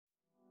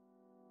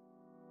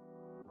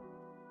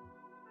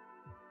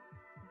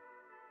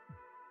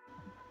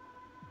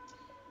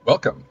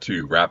Welcome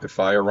to Rapid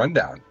Fire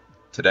Rundown.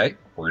 Today,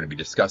 we're going to be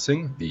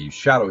discussing the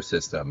Shadow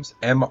Systems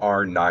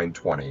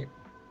MR920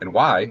 and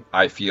why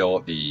I feel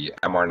the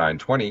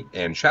MR920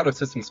 and Shadow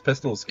Systems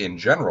pistols in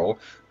general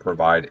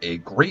provide a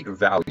great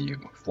value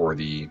for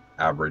the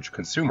average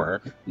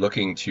consumer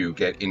looking to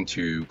get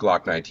into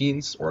Glock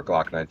 19s or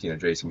Glock 19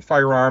 adjacent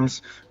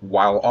firearms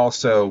while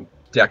also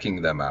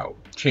decking them out,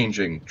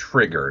 changing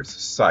triggers,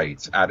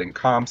 sights, adding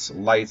comps,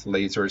 lights,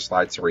 lasers,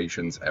 slide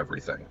serrations,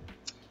 everything.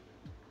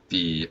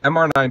 The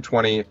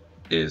MR920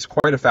 is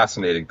quite a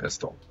fascinating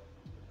pistol.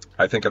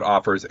 I think it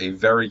offers a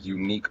very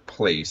unique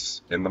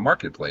place in the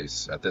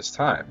marketplace at this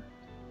time.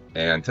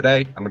 And today,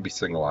 I'm going to be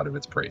singing a lot of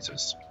its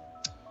praises.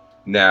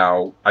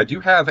 Now, I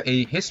do have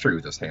a history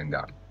with this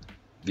handgun.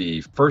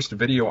 The first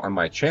video on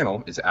my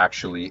channel is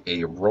actually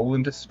a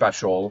Roland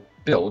Special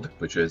build,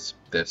 which is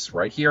this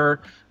right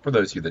here. For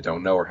those of you that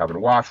don't know or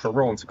haven't watched, a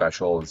Roland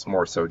Special is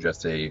more so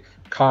just a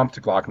comp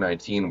to Glock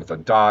 19 with a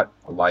dot,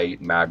 a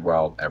light,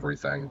 magwell,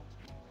 everything.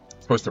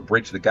 Supposed to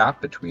bridge the gap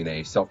between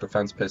a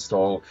self-defense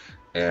pistol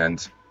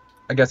and,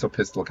 I guess, a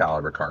pistol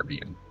caliber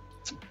carbine.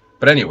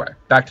 But anyway,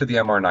 back to the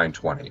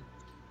MR920.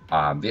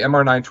 The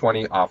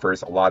MR920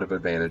 offers a lot of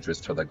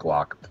advantages to the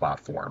Glock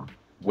platform,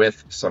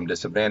 with some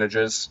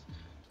disadvantages.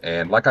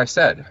 And like I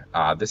said,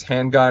 this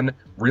handgun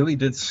really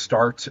did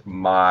start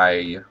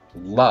my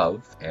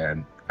love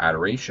and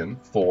adoration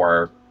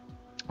for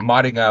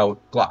modding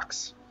out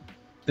Glocks.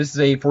 This is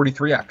a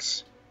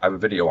 43X. I have a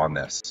video on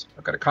this.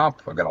 I've got a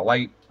comp, I've got a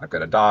light, I've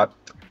got a dot.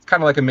 It's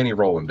kind of like a mini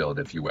Roland build,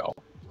 if you will.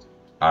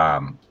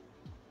 I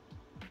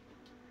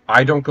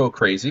don't go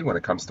crazy when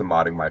it comes to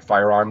modding my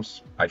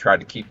firearms. I try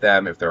to keep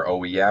them, if they're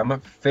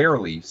OEM,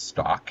 fairly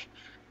stock.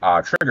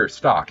 Trigger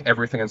stock.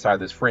 Everything inside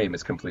this frame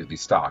is completely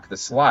stock. The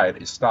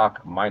slide is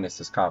stock minus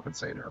this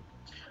compensator.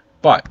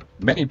 But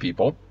many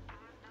people,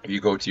 if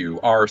you go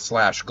to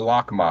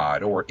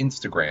r/GlockMod or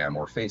Instagram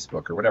or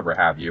Facebook or whatever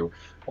have you,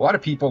 a lot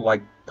of people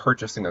like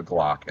purchasing a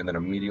Glock and then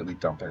immediately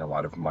dumping a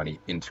lot of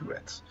money into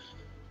it.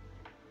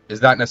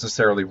 Is that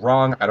necessarily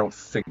wrong? I don't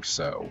think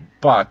so.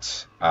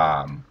 But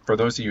for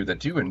those of you that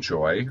do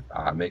enjoy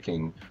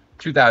making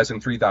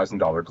 $2,000,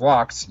 $3,000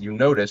 Glocks, you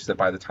notice that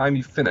by the time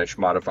you finish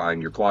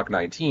modifying your Glock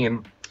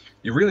 19,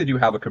 you really do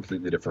have a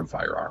completely different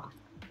firearm.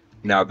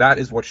 Now, that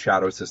is what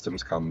Shadow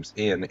Systems comes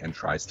in and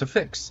tries to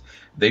fix.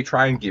 They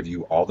try and give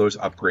you all those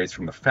upgrades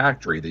from the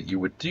factory that you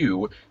would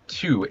do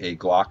to a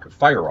Glock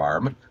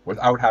firearm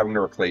without having to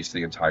replace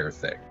the entire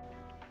thing.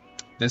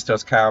 This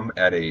does come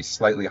at a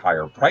slightly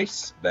higher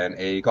price than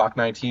a Glock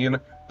 19,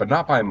 but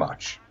not by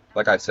much.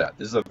 Like I said,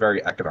 this is a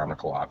very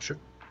economical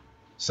option.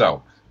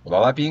 So, with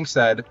all that being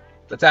said,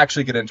 let's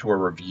actually get into a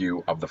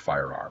review of the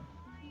firearm.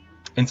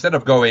 Instead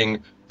of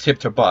going tip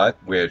to butt,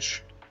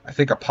 which I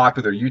think a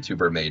popular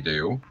YouTuber may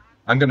do,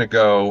 I'm going to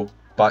go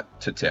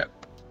butt to tip.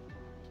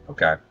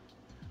 Okay?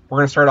 We're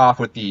going to start off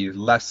with the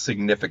less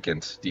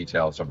significant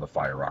details of the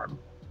firearm.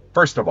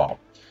 First of all,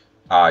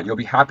 you'll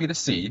be happy to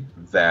see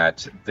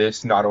that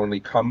this not only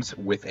comes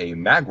with a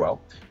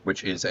magwell,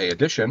 which is an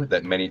addition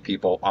that many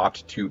people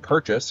opt to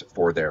purchase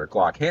for their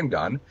Glock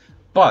handgun,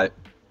 but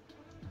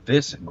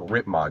this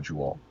grip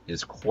module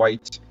is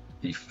quite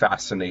the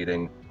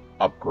fascinating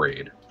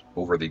upgrade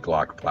over the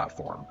Glock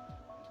platform.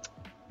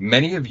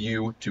 Many of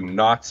you do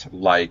not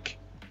like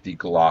the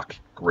Glock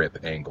grip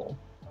angle.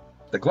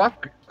 The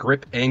Glock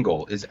grip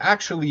angle is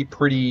actually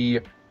pretty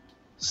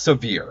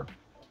severe.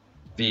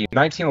 The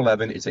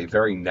 1911 is a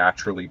very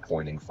naturally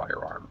pointing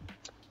firearm.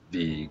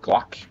 The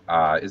Glock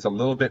is a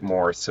little bit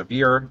more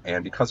severe,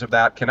 and because of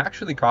that, can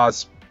actually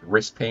cause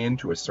wrist pain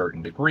to a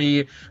certain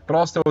degree, but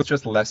also it's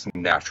just less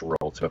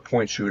natural to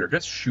point shoot or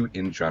just shoot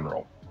in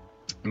general.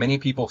 Many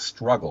people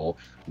struggle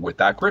with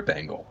that grip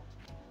angle.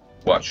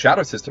 What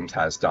Shadow Systems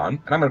has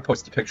done, and I'm going to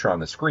post a picture on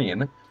the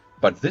screen,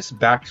 but this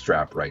back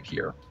strap right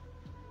here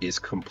is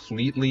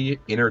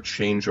completely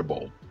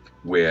interchangeable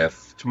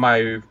with, to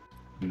my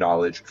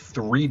knowledge,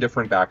 3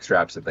 different back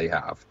straps that they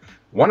have.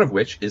 One of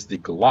which is the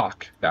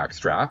Glock back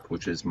strap,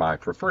 which is my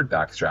preferred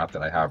back strap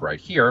that I have right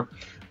here,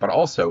 but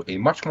also a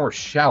much more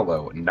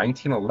shallow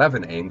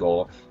 1911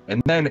 angle,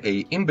 and then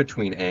a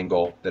in-between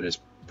angle that is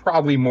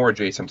probably more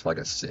adjacent to like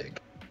a SIG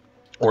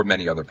or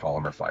many other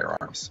polymer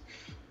firearms.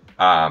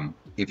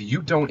 If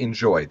you don't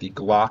enjoy the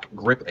Glock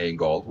grip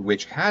angle,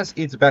 which has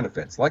its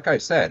benefits, like I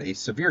said, a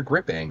severe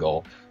grip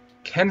angle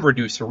can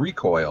reduce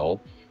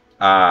recoil.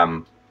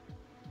 I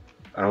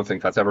don't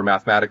think that's ever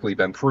mathematically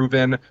been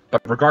proven,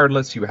 but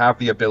regardless, you have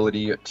the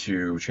ability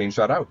to change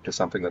that out to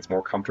something that's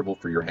more comfortable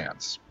for your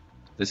hands.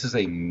 This is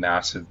a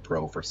massive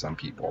pro for some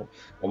people.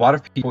 A lot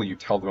of people, you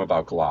tell them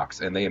about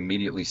Glocks, and they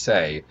immediately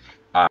say,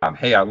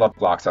 hey, I love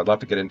Glocks, I'd love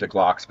to get into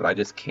Glocks, but I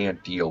just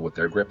can't deal with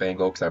their grip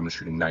angle because I've been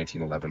shooting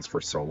 1911s for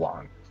so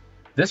long.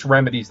 This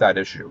remedies that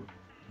issue.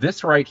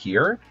 This right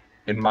here,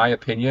 in my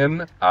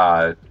opinion,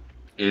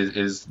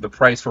 is the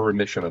price for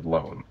remission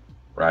alone,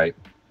 right?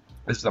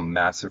 This is a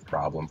massive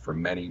problem for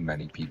many,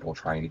 many people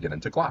trying to get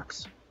into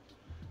Glocks.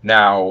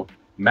 Now,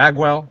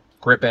 magwell,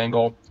 grip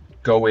angle,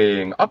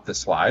 going up the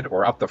slide,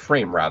 or up the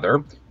frame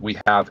rather, we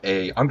have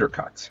a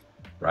undercut,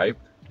 right?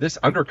 This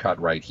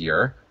undercut right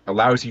here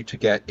allows you to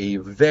get a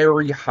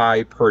very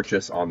high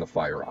purchase on the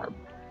firearm.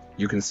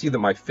 You can see that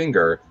my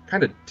finger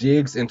kind of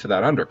digs into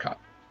that undercut.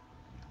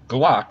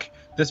 Glock,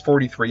 this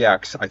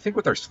 43X, I think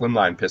with their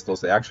slimline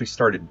pistols, they actually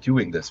started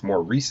doing this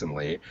more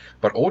recently,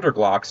 but older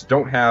Glocks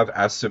don't have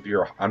as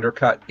severe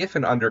undercut, if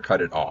an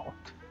undercut at all.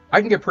 I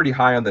can get pretty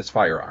high on this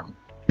firearm.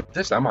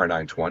 This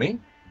MR920,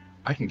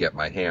 I can get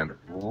my hand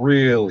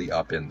really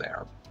up in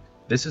there.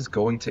 This is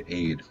going to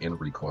aid in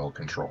recoil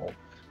control.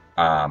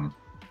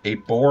 A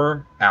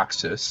bore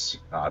axis,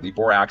 the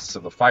bore axis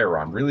of the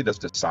firearm really does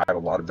decide a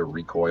lot of the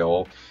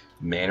recoil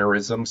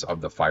mannerisms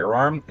of the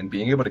firearm, and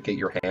being able to get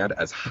your hand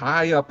as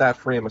high up that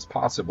frame as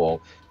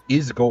possible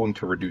is going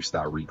to reduce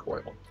that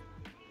recoil.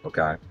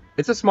 Okay?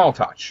 It's a small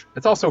touch.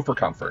 It's also for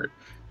comfort.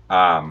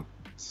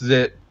 Is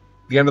it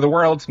the end of the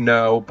world?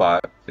 No,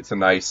 but it's a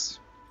nice,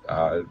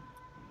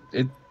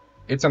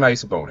 it's a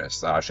nice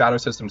bonus. Shadow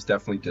Systems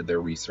definitely did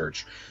their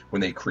research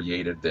when they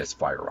created this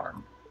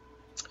firearm.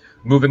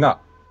 Moving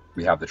up,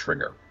 we have the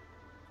trigger.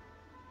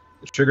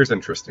 The trigger's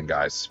interesting,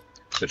 guys.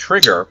 The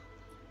trigger,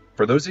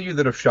 for those of you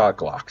that have shot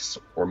Glocks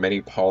or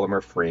many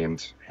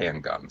polymer-framed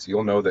handguns,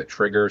 you'll know that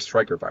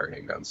striker-fire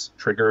handguns,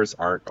 triggers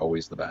aren't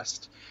always the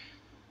best.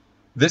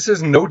 This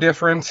is no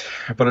different,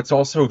 but it's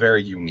also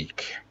very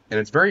unique, and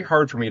it's very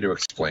hard for me to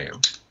explain.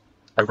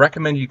 I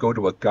recommend you go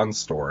to a gun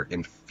store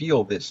and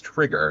feel this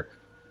trigger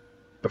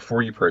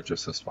before you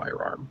purchase this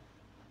firearm.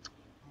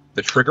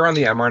 The trigger on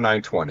the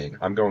MR920,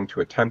 I'm going to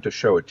attempt to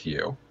show it to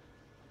you,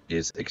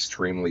 is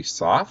extremely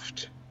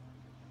soft,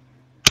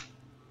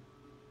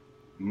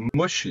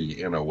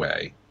 mushy in a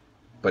way,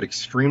 but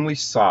extremely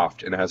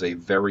soft and has a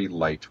very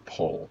light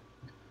pull.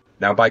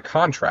 Now, by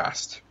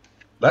contrast,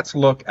 let's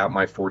look at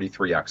my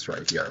 43X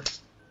right here.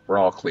 We're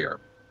all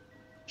clear.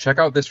 Check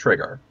out this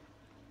trigger.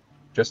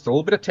 Just a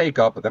little bit of take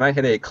up, but then I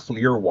hit a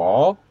clear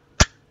wall,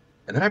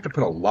 and then I have to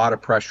put a lot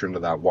of pressure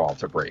into that wall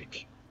to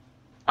break.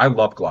 I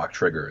love Glock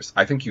triggers.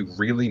 I think you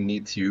really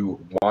need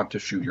to want to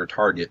shoot your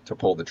target to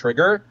pull the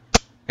trigger.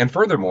 And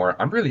furthermore,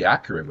 I'm really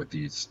accurate with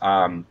these.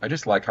 I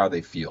just like how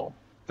they feel.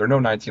 They're no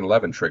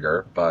 1911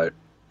 trigger, but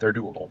they're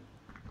doable.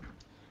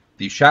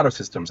 The Shadow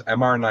Systems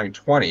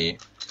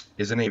MR920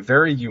 is in a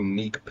very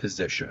unique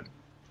position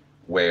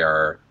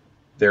where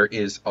there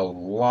is a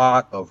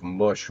lot of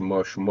mush,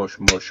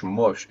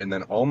 and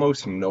then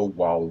almost no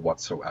wall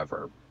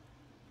whatsoever.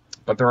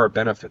 But there are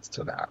benefits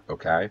to that,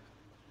 okay?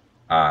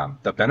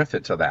 The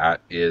benefit to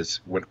that is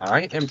when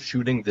I am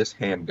shooting this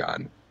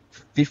handgun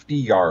 50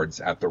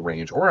 yards at the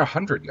range, or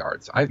 100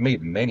 yards. I've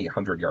made many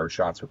 100-yard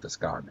shots with this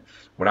gun.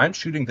 When I'm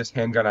shooting this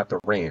handgun at the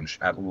range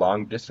at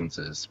long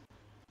distances,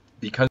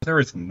 because there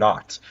is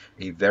not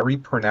a very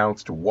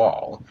pronounced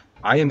wall,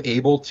 I am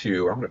able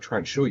to, I'm going to try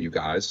and show you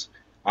guys,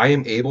 I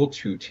am able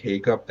to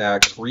take up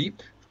that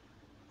creep,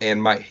 and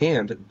my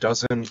hand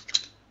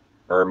doesn't,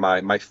 or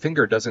my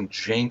finger doesn't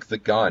jank the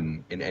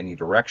gun in any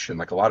direction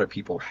like a lot of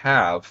people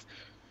have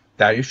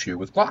that issue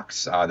with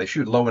Glocks. They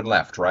shoot low and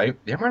left, right?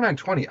 The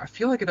MR920, I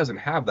feel like it doesn't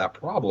have that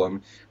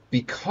problem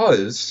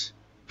because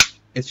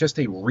it's just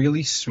a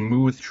really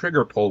smooth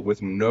trigger pull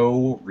with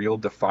no real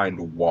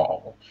defined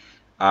wall.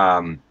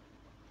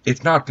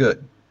 It's not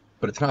good,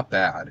 but it's not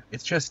bad.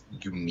 It's just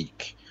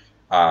unique.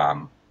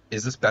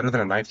 Is this better than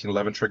a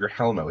 1911 trigger?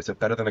 Hell no. Is it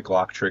better than a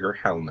Glock trigger?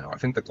 Hell no. I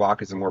think the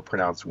Glock is a more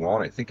pronounced wall,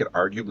 and I think it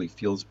arguably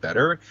feels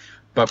better.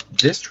 But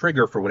this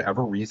trigger, for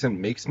whatever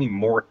reason, makes me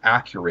more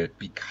accurate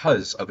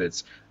because of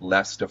its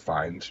less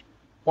defined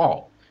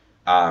wall.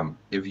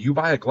 If you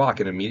buy a Glock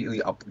and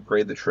immediately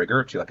upgrade the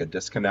trigger to like a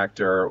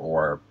disconnector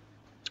or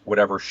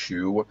whatever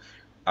shoe,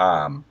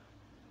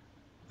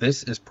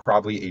 this is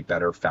probably a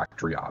better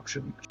factory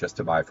option just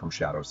to buy from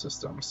Shadow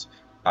Systems.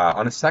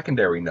 On a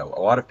secondary note, a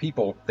lot of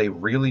people, they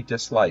really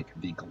dislike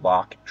the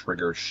Glock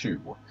trigger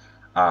shoe.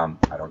 I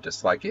don't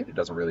dislike it. It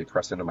doesn't really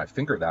press into my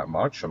finger that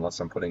much unless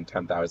I'm putting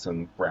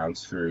 10,000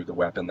 rounds through the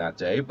weapon that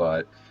day,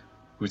 but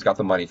who's got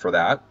the money for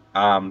that?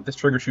 This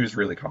trigger shoe is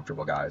really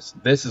comfortable, guys.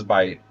 This is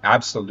by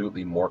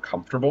absolutely more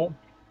comfortable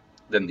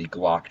than the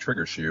Glock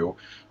trigger shoe.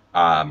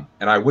 And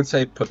I would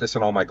say put this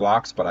in all my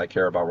Glocks, but I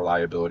care about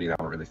reliability and I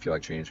don't really feel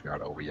like changing out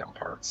OEM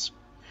parts.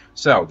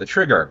 So, the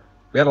trigger.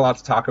 We had a lot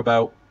to talk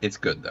about. It's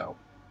good, though.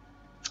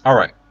 All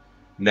right.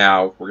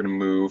 Now, we're going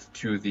to move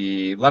to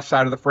the left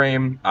side of the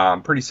frame.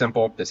 Pretty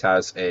simple. This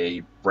has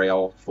a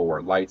rail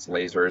for lights,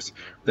 lasers.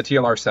 The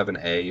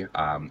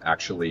TLR7A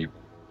actually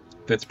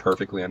fits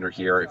perfectly under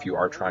here. If you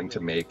are trying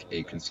to make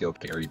a concealed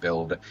carry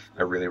build,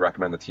 I really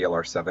recommend the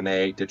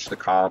TLR7A. Ditch the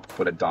comp,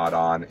 put a dot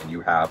on, and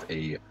you have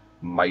a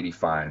mighty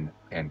fine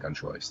handgun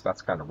choice.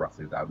 That's kind of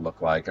roughly what that would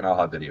look like, and I'll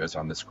have videos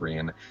on the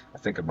screen. I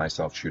think of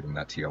myself shooting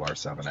that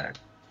TLR7A.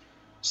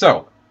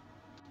 So,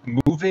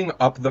 moving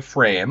up the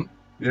frame,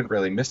 we didn't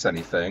really miss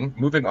anything.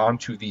 Moving on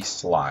to the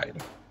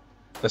slide.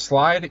 The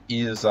slide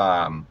is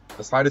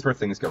where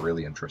things get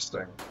really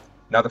interesting.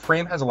 Now, the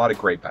frame has a lot of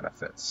great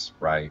benefits,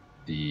 right?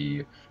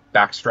 The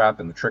backstrap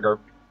and the trigger,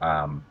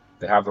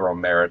 they have their own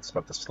merits,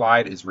 but the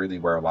slide is really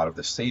where a lot of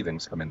the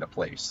savings come into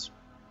place.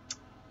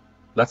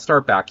 Let's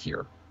start back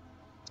here.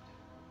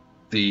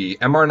 The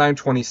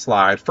MR920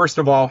 slide, first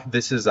of all,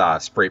 this is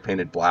spray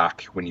painted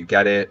black when you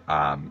get it.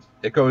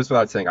 It goes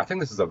without saying, I think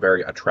this is a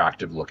very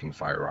attractive looking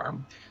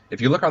firearm. If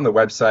you look on the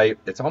website,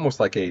 it's almost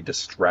like a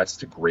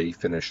distressed gray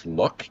finish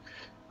look.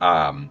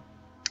 And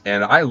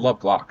I love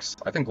Glocks.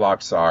 I think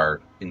Glocks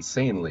are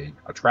insanely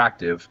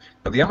attractive.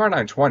 But the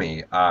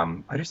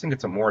MR920, I just think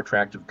it's a more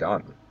attractive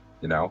gun.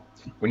 You know,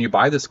 when you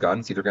buy this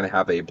gun, it's either going to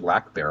have a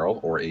black barrel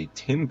or a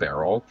tin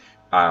barrel.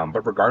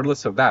 But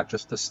regardless of that,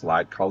 just the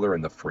slide color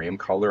and the frame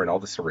color and all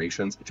the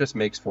serrations, it just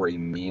makes for a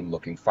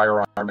mean-looking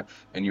firearm,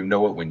 and you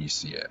know it when you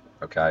see it,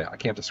 okay? I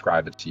can't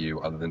describe it to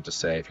you other than to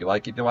say, if you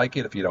like it, you like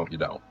it. If you don't, you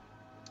don't.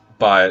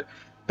 But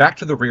back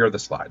to the rear of the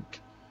slide.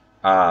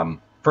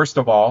 First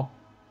of all,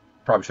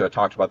 probably should have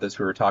talked about this.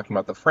 We were talking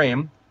about the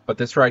frame, but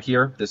this right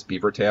here, this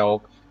beaver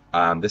tail,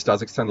 this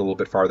does extend a little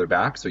bit farther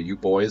back, so you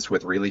boys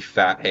with really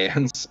fat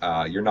hands,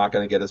 you're not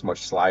going to get as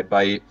much slide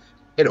bite.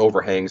 It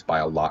overhangs by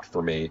a lot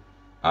for me.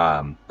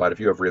 But if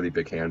you have really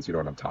big hands, you know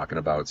what I'm talking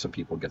about. Some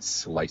people get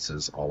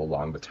slices all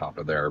along the top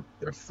of their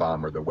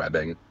thumb or their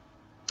webbing.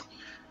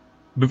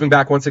 Moving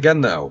back once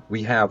again, though,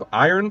 we have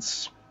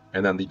irons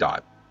and then the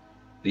dot.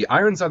 The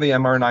irons on the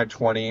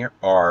MR920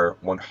 are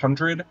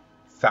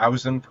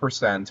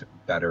 100,000%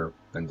 better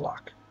than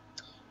Glock.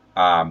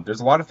 There's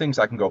a lot of things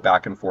I can go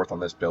back and forth on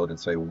this build and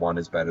say one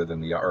is better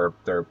than the other.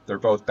 They're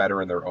both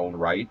better in their own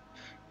right.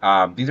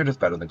 These are just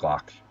better than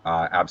Glock,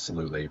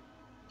 absolutely.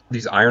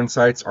 These iron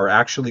sights are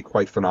actually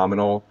quite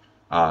phenomenal.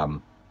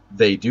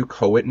 They do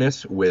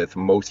co-witness with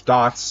most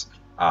dots.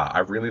 I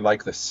really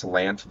like the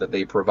slant that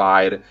they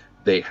provide.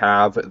 They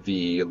have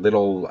the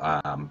little,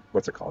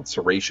 what's it called,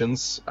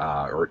 serrations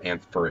for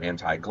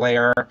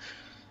anti-glare.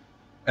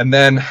 And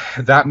then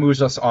that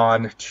moves us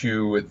on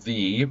to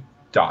the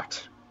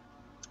dot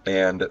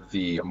and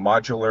the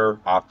modular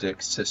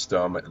optic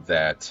system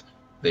that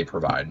they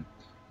provide.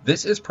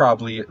 This is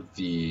probably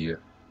the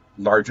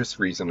largest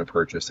reason to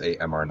purchase a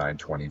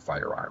MR920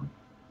 firearm.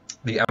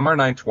 The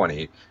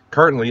MR920,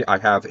 currently I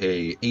have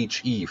a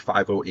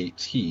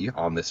HE508T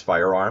on this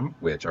firearm,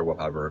 which I will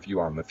have a review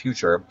on in the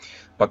future,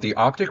 but the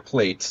optic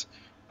plate,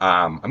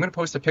 I'm going to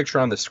post a picture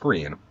on the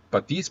screen,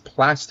 but these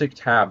plastic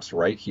tabs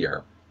right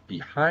here,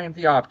 behind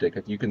the optic,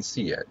 if you can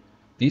see it,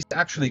 these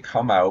actually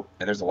come out,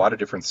 and there's a lot of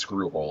different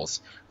screw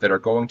holes that are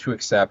going to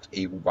accept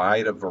a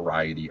wide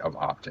variety of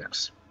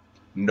optics.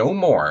 No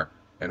more,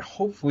 and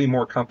hopefully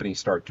more companies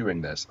start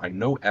doing this. I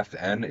know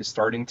FN is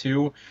starting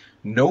to.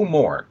 No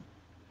more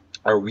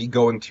are we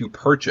going to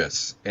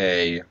purchase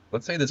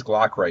let's say this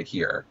Glock right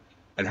here,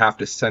 and have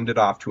to send it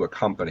off to a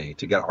company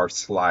to get our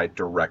slide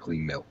directly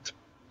milled.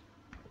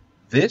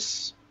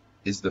 This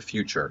is the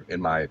future,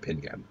 in my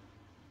opinion.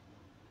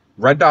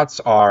 Red dots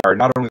are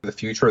not only the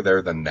future,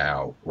 they're the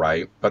now,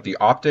 right? But the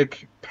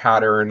optic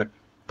pattern,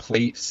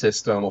 plate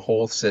system,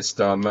 hole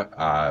system,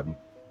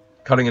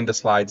 cutting into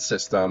slide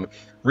system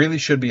really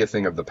should be a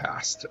thing of the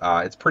past.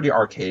 It's pretty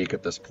archaic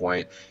at this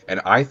point,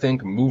 and I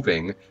think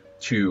moving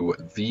to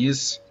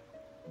these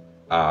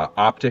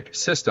optic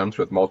systems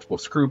with multiple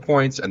screw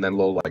points and then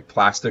little like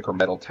plastic or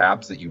metal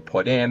tabs that you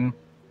put in,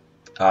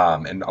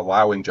 and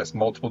allowing just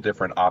multiple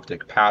different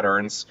optic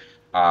patterns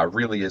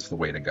really is the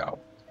way to go.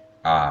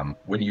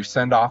 When you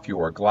send off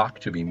your Glock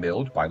to be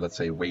milled by, let's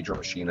say, Wager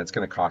Machine, it's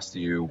going to cost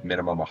you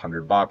minimum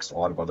 $100. A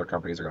lot of other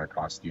companies are going to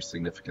cost you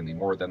significantly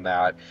more than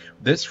that.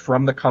 This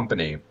from the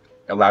company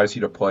allows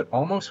you to put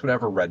almost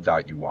whatever red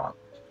dot you want.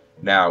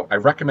 Now, I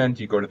recommend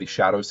you go to the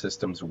Shadow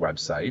Systems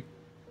website,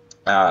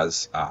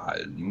 as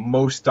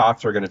most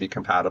dots are going to be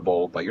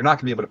compatible, but you're not going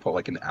to be able to put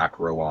like an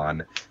acro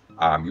on.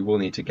 You will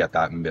need to get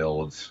that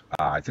milled.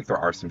 I think there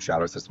are some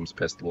Shadow Systems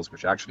pistols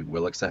which actually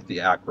will accept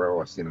the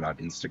acro. I've seen it on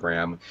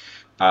Instagram.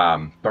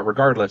 But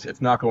regardless, it's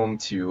not going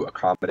to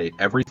accommodate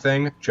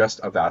everything,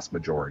 just a vast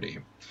majority.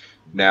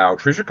 Now,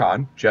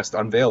 Trijicon just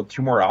unveiled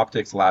 2 more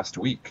optics last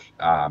week.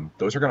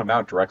 Those are going to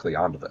mount directly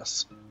onto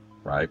this,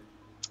 right?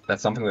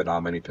 That's something that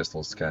not many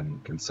pistols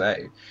can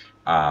say.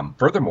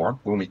 Furthermore,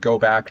 when we go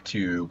back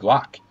to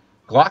Glock,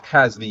 Glock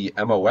has the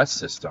MOS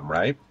system,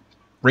 right?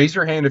 Raise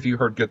your hand if you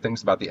heard good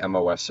things about the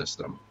MOS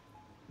system.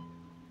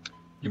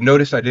 You've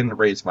noticed I didn't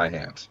raise my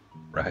hand,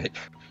 right?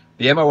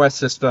 The MOS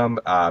system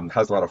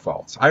has a lot of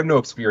faults. I have no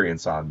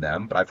experience on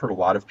them, but I've heard a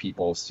lot of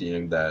people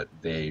seeing that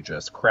they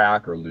just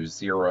crack or lose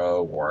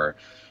zero, or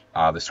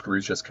the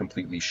screws just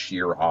completely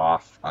shear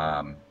off.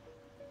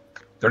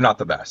 They're not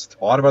the best.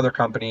 A lot of other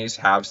companies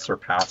have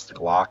surpassed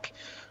Glock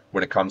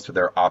when it comes to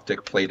their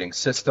optic plating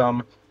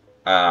system.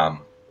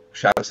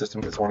 Shadow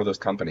Systems is one of those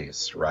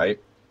companies,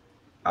 right?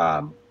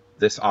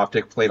 This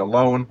optic plate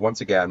alone,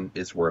 once again,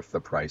 is worth the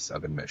price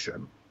of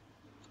admission.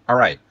 All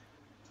right,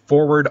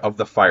 forward of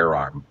the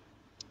firearm.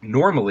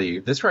 Normally,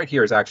 this right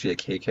here is actually a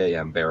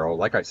KKM barrel.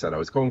 Like I said, I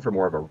was going for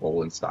more of a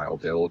Roland style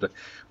build,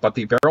 but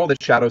the barrel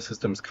that Shadow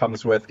Systems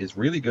comes with is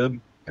really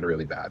good and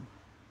really bad,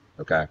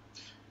 okay?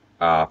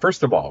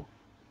 First of all,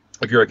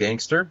 if you're a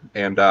gangster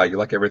and you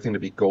like everything to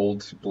be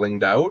gold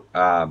blinged out,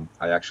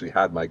 I actually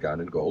had my gun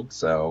in gold,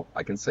 so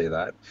I can say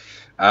that.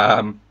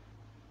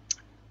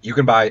 You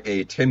can buy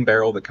a tin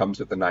barrel that comes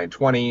with the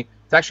 920.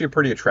 It's actually a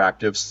pretty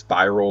attractive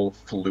spiral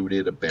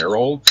fluted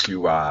barrel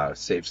to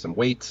save some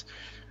weight.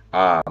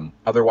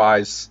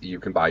 Otherwise, you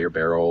can buy your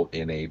barrel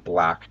in a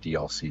black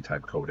DLC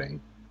type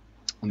coating.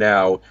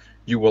 Now,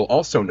 you will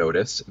also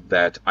notice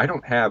that I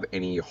don't have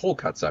any hole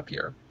cuts up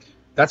here.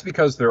 That's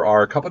because there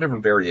are a couple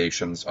different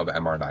variations of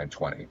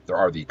MR920. There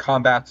are the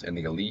Combat and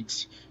the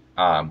Elite,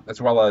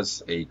 as well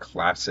as a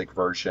classic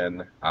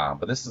version,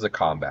 but this is a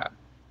Combat.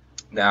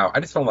 Now, I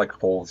just don't like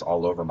holes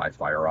all over my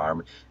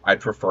firearm. I'd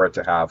prefer it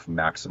to have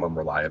maximum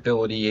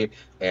reliability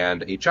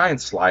and a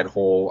giant slide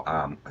hole.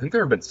 I think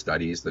there have been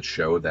studies that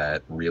show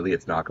that really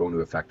it's not going to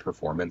affect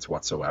performance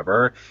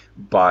whatsoever,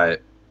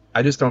 but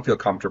I just don't feel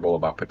comfortable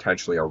about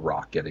potentially a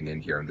rock getting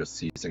in here and just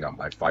seizing up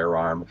my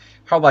firearm.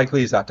 How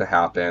likely is that to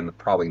happen?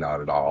 Probably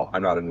not at all.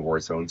 I'm not in war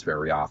zones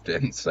very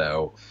often,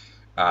 so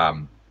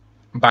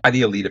buy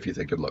the Elite if you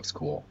think it looks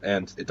cool.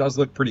 And it does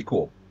look pretty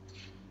cool.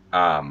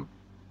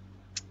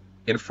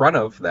 In front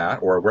of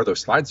that, or where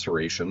those slide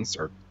serrations,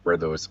 or where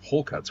those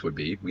hole cuts would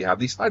be, we have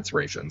these slide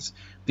serrations.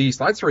 These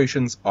slide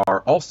serrations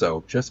are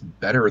also just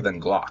better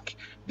than Glock.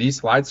 These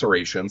slide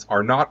serrations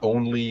are not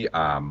only,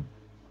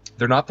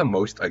 they're not the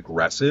most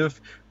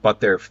aggressive, but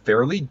they're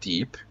fairly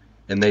deep,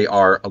 and they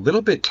are a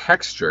little bit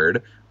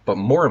textured, but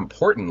more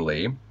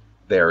importantly,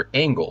 they're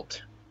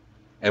angled.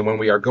 And when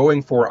we are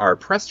going for our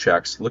press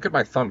checks, look at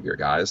my thumb here,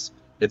 guys.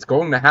 It's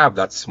going to have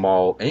that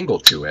small angle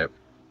to it.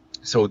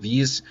 So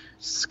these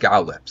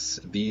scallops,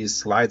 these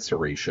slide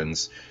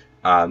serrations,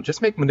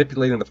 just make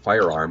manipulating the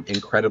firearm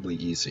incredibly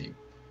easy.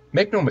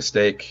 Make no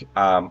mistake,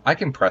 I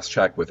can press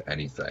check with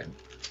anything,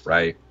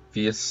 right?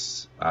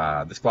 This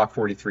Glock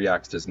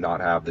 43X does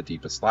not have the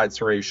deepest slide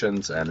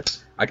serrations, and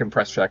I can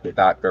press check with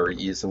that very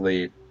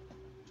easily.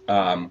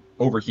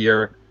 Over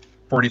here,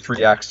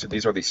 43X,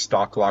 these are the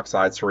stock Glock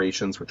slide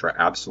serrations, which are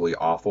absolutely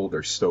awful.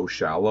 They're so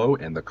shallow,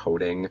 and the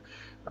coating,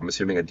 I'm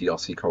assuming a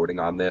DLC coating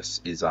on this,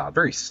 is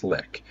very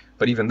slick.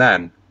 But even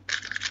then,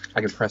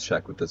 I can press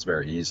check with this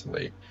very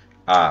easily.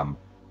 But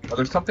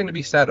there's something to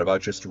be said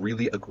about just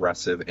really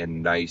aggressive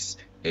and nice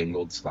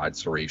angled slide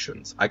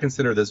serrations. I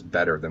consider this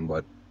better than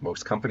what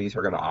most companies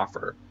are going to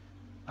offer.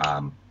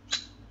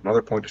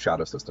 Another point to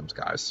Shadow Systems,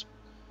 guys.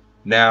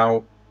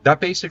 Now, that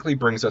basically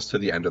brings us to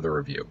the end of the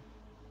review.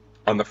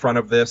 On the front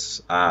of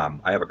this, I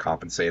have a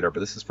compensator, but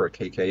this is for a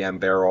KKM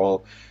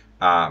barrel.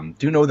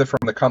 Do know that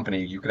from the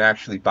company, you can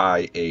actually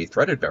buy a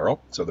threaded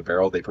barrel. So the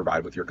barrel they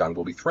provide with your gun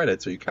will be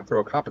threaded, so you can throw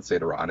a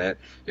compensator on it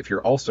if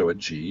you're also a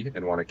G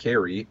and want to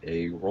carry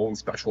a Roland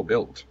Special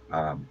build.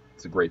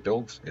 It's a great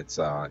build. It's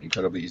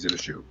incredibly easy to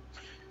shoot.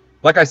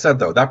 Like I said,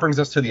 though, that brings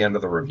us to the end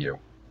of the review.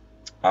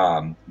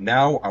 Now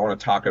I want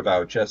to talk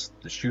about just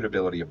the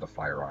shootability of the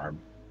firearm,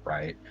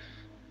 right?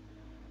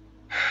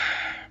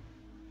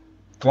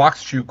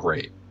 Glocks shoot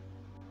great.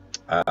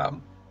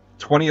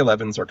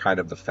 2011s are kind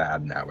of the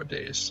fad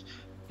nowadays,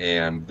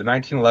 and the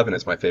 1911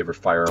 is my favorite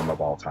firearm of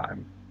all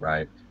time,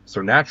 right?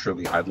 So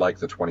naturally, I'd like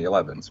the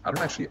 2011s. I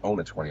don't actually own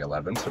a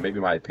 2011, so maybe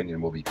my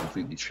opinion will be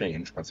completely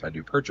changed once I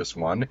do purchase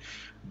one,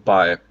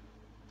 but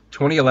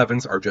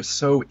 2011s are just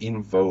so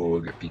in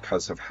vogue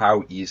because of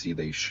how easy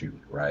they shoot,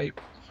 right?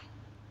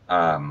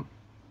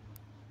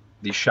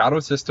 The Shadow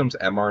Systems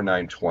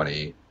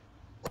MR920,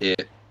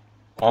 it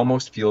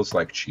almost feels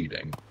like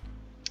cheating.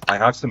 I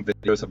have some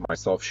videos of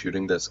myself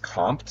shooting this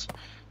comped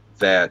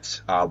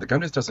that the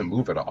gun just doesn't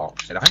move at all.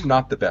 And I'm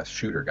not the best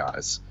shooter,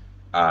 guys.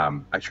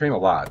 I train a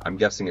lot. I'm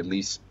guessing at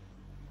least,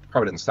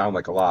 probably doesn't sound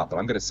like a lot, but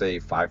I'm going to say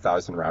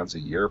 5,000 rounds a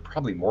year,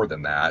 probably more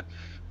than that.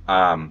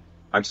 I'm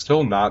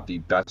still not the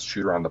best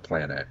shooter on the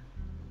planet.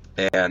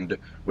 And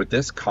with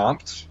this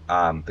comped,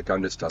 the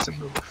gun just doesn't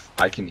move.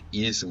 I can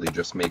easily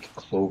just make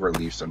clover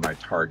leaves on my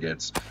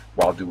targets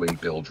while doing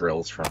bill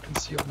drills from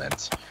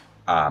concealment.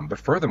 But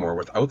furthermore,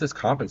 without this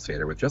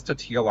compensator, with just a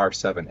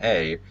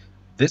TLR-7A,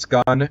 this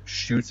gun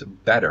shoots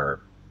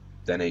better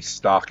than a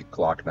stock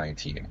Glock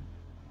 19.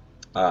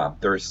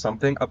 There is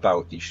something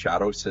about the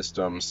Shadow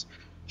Systems'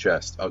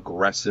 just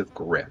aggressive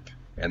grip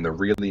and the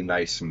really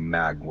nice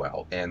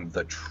magwell and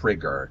the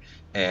trigger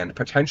and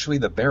potentially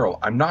the barrel.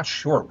 I'm not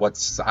sure what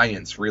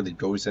science really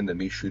goes into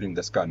me shooting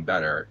this gun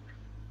better,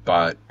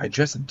 but I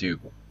just do.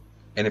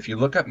 And if you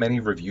look at many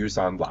reviews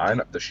online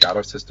of the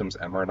Shadow Systems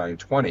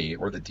MR920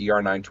 or the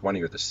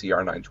DR920 or the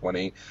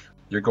CR920,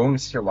 you're going to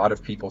see a lot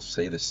of people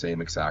say the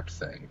same exact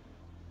thing.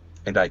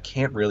 And I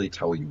can't really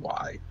tell you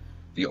why.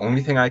 The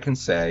only thing I can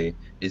say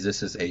is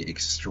this is a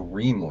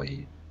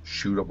extremely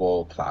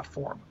shootable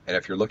platform. And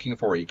if you're looking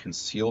for a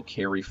concealed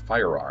carry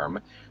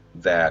firearm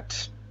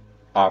that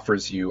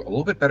offers you a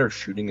little bit better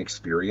shooting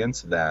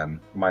experience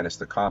than, minus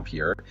the comp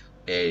here,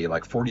 a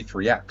like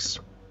 43X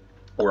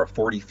or a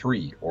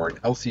 43 or an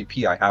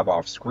LCP I have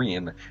off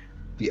screen,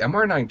 the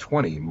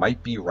MR920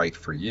 might be right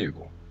for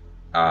you.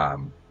 I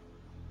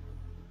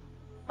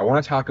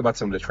want to talk about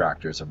some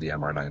detractors of the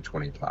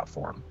MR920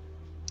 platform,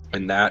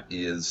 and that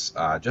is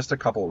just a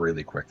couple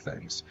really quick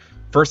things.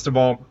 First of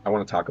all, I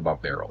want to talk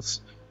about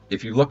barrels.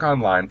 if you look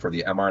online for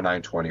the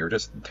MR920 or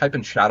just type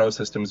in Shadow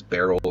Systems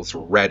barrels,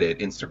 Reddit,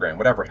 Instagram,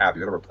 whatever have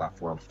you, whatever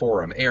platform,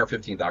 forum,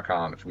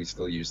 AR15.com, if we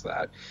still use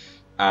that,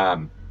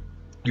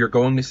 you're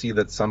going to see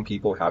that some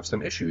people have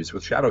some issues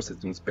with Shadow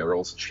Systems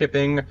barrels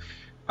chipping.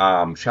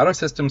 Shadow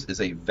Systems is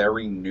a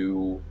very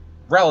new,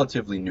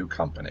 relatively new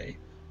company.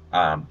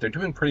 They're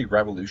doing pretty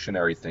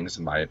revolutionary things,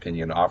 in my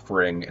opinion,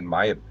 offering, in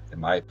my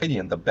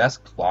opinion, the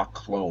best Glock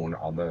clone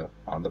on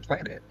the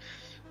planet.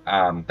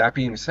 That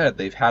being said,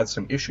 they've had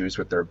some issues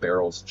with their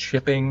barrels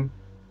chipping,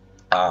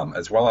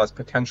 as well as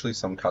potentially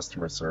some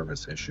customer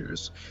service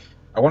issues.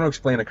 I want to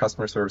explain a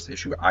customer service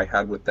issue I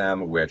had with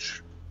them,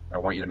 which I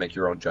want you to make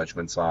your own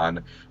judgments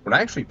on. When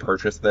I actually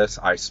purchased this,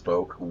 I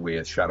spoke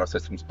with Shadow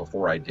Systems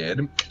before I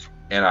did,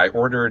 and I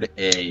ordered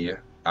a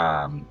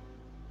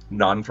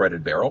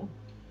non-threaded barrel.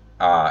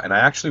 And I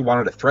actually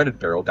wanted a threaded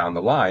barrel down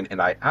the line,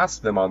 and I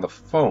asked them on the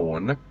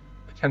phone,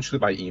 potentially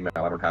by email,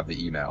 I don't have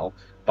the email,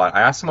 but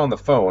I asked them on the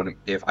phone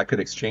if I could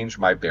exchange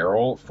my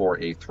barrel for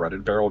a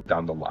threaded barrel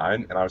down the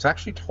line, and I was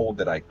actually told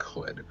that I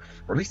could.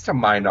 Or at least to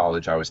my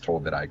knowledge, I was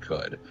told that I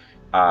could.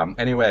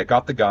 Anyway, I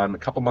got the gun. A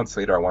couple months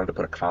later, I wanted to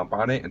put a comp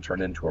on it and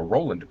turn it into a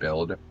Roland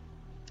build,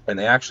 and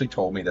they actually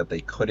told me that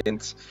they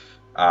couldn't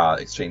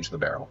exchange the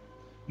barrel.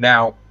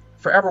 Now,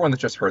 for everyone that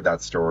just heard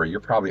that story,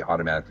 you're probably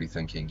automatically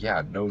thinking,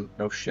 yeah,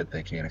 no shit,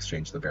 they can't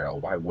exchange the barrel.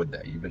 Why would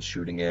they? You've been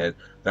shooting it.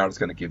 They're not just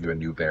going to give you a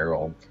new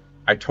barrel.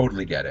 I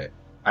totally get it.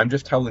 I'm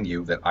just telling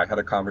you that I had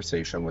a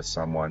conversation with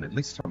someone, at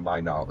least to my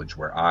knowledge,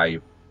 where I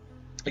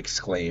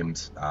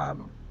exclaimed,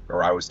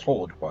 or I was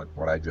told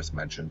what I just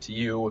mentioned to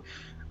you.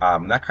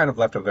 That kind of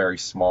left a very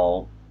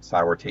small,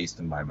 sour taste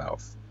in my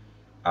mouth.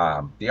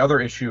 The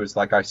other issue is,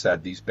 like I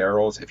said, these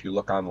barrels, if you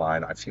look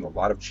online, I've seen a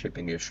lot of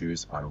chipping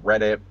issues on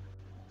Reddit.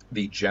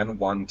 The Gen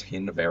 1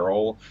 tin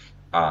barrel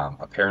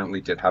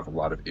apparently did have a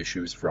lot of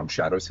issues from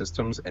Shadow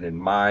Systems, and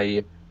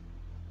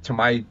to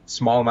my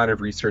small amount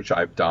of research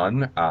I've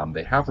done,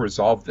 they have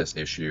resolved this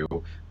issue,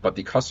 but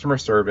the customer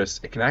service,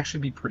 it can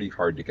actually be pretty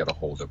hard to get a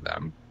hold of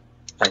them.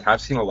 I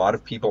have seen a lot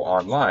of people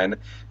online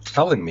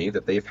telling me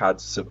that they've had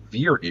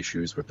severe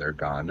issues with their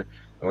gun,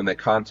 and when they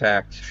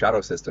contact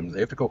Shadow Systems, they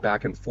have to go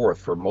back and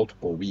forth for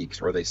multiple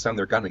weeks, or they send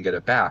their gun and get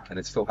it back, and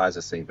it still has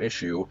the same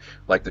issue,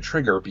 like the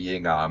trigger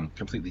being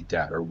completely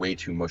dead or way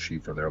too mushy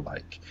for their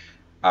like.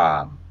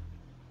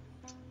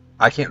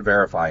 I can't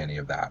verify any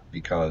of that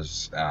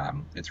because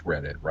it's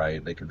Reddit,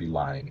 right? They could be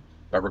lying.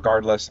 But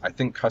regardless, I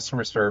think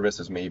customer service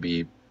is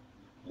maybe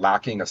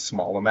lacking a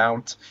small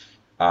amount.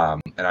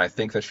 And I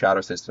think the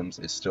Shadow Systems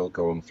is still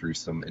going through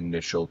some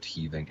initial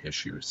teething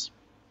issues.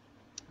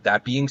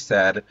 That being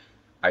said,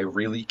 I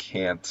really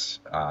can't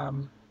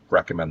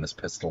recommend this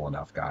pistol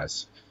enough,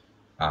 guys.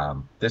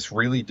 This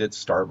really did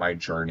start my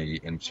journey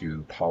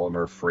into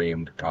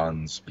polymer-framed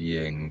guns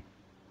being,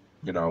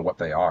 you know, what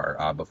they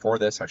are. Before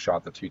this, I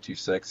shot the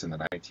 226 in the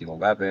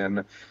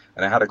 1911,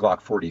 and I had a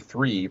Glock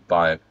 43,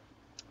 but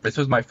this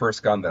was my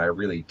first gun that I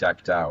really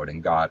decked out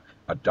and got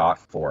a dot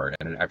for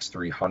and an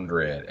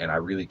X300, and I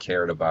really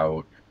cared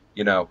about,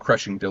 you know,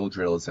 crushing bill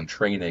drills and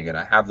training, and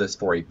I have this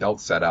for a belt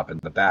setup in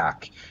the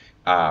back.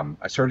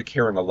 I started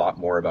caring a lot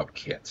more about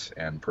kit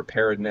and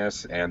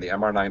preparedness, and the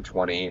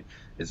MR920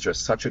 is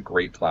just such a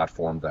great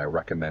platform that I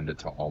recommend it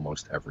to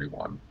almost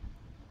everyone.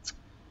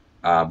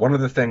 One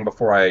other thing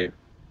before I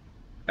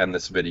end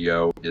this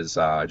video is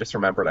I just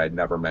remembered I had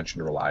never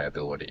mentioned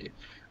reliability.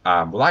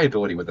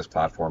 Reliability with this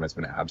platform has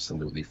been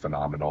absolutely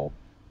phenomenal.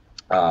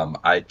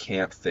 I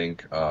can't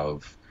think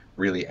of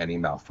really any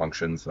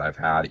malfunctions that I've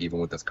had, even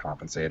with this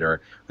compensator.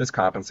 This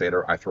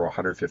compensator, I throw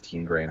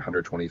 115 grain,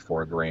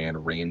 124 grain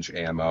range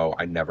ammo.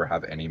 I never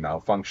have any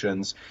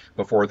malfunctions.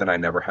 Before then, I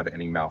never had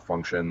any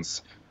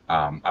malfunctions.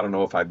 I don't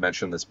know if I've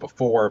mentioned this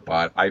before,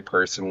 but I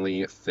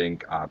personally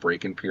think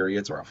break-in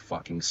periods are a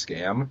fucking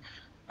scam.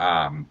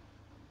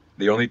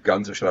 The only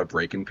guns that should have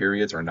break-in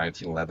periods are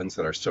 1911s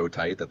that are so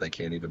tight that they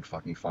can't even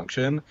fucking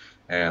function.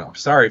 And I'm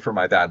sorry for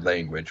my bad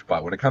language,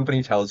 but when a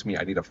company tells me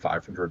I need a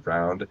 500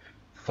 round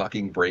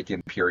fucking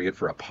break-in period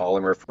for a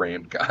polymer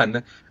framed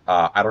gun,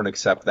 I don't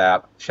accept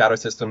that. Shadow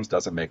Systems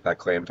doesn't make that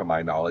claim to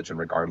my knowledge, and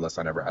regardless,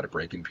 I never had a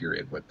break-in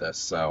period with this.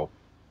 So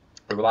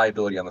the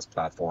reliability on this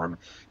platform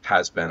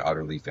has been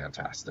utterly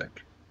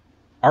fantastic.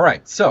 All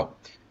right, so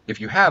if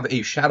you have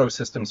a Shadow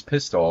Systems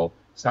pistol,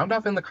 sound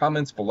off in the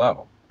comments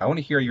below. I want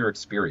to hear your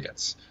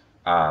experience.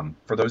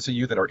 For those of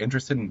you that are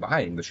interested in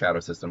buying the Shadow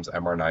Systems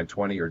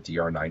MR920 or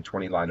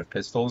DR920 line of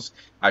pistols,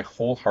 I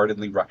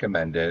wholeheartedly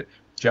recommend it.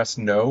 Just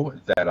know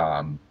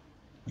that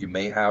you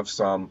may have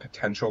some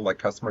potential like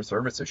customer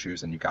service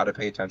issues, and you got to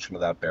pay attention to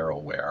that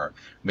barrel wear.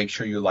 Make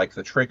sure you like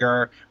the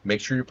trigger.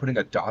 Make sure you're putting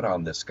a dot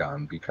on this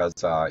gun, because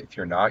if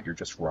you're not, you're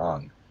just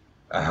wrong.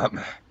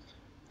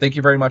 Thank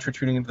you very much for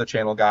tuning into the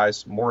channel,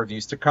 guys. More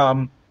reviews to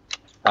come.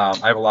 I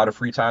have a lot of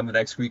free time the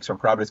next week, so I'm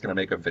probably just going to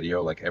make a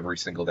video like every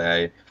single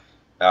day.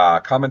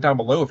 Comment down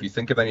below if you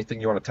think of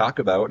anything you want to talk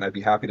about, and I'd be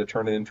happy to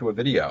turn it into a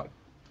video.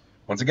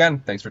 Once again,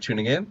 thanks for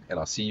tuning in, and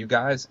I'll see you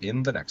guys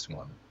in the next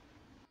one.